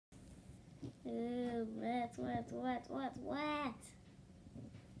Ew, wet.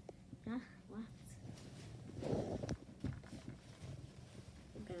 Huh? What?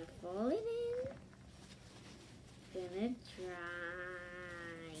 I'm gonna fold it in. Gonna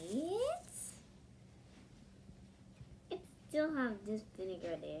dry it. It still have this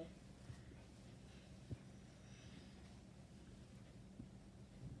vinegar there.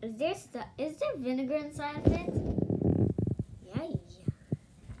 Is there vinegar inside of it? Yeah.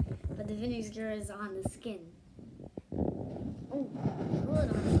 But the vinegar is on the skin. Oh, hold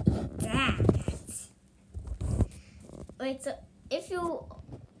on. That. Wait, so if you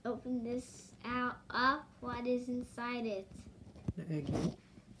open this up, what is inside it? The egg yolk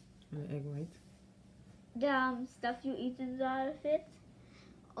and the egg white. The stuff you eat inside of it.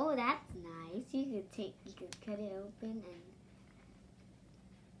 Oh, that's nice. You could cut it open and.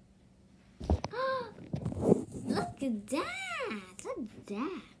 Look at that! Look at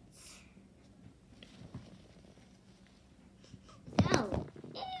that! Oh,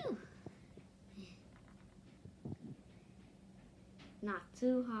 ew! Not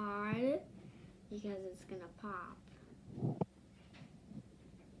too hard because it's gonna pop.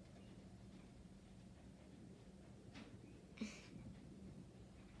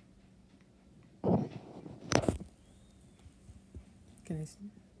 Can I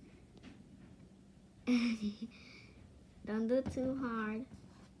see? Don't do it too hard.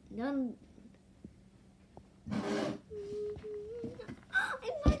 Don't. I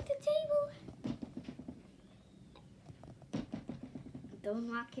knocked the table. Don't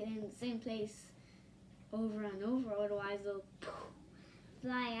knock it in the same place over and over, otherwise it'll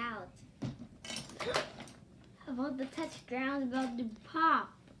fly out. About the touch ground, about to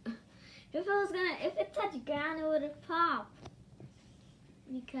pop. If it touched ground, it would have popped.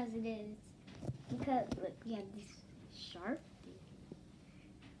 Because it is. Because look, we have this sharp thing.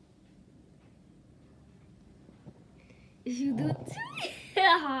 If you do it too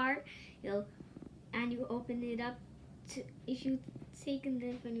hard, and you open it up. If you take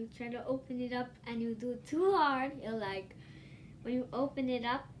this and you try to open it up and you do it too hard, when you open it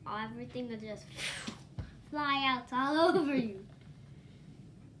up, everything will just fly out all over you.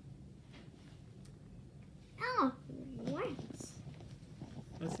 Oh, what?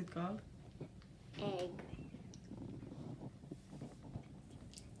 What's it called? Egg.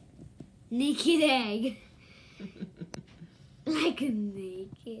 Naked egg. Like a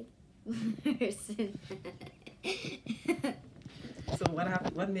naked person. So what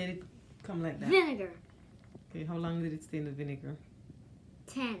happened? What made it come like that? Vinegar. Okay, how long did it stay in the vinegar?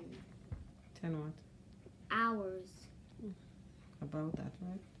 10 10 what? hours. About that,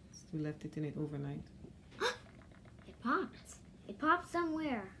 right? So we left it in it overnight. It popped. It popped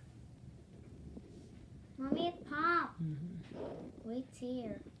somewhere. Mommy, it popped. Wait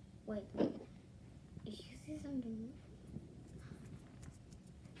here. Wait. Did you see something?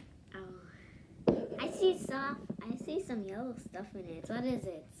 Oh. I see some yellow stuff in it. What is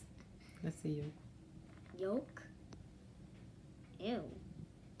it? Let's see you. Yolk? Ew.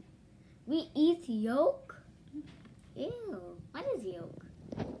 We eat yolk?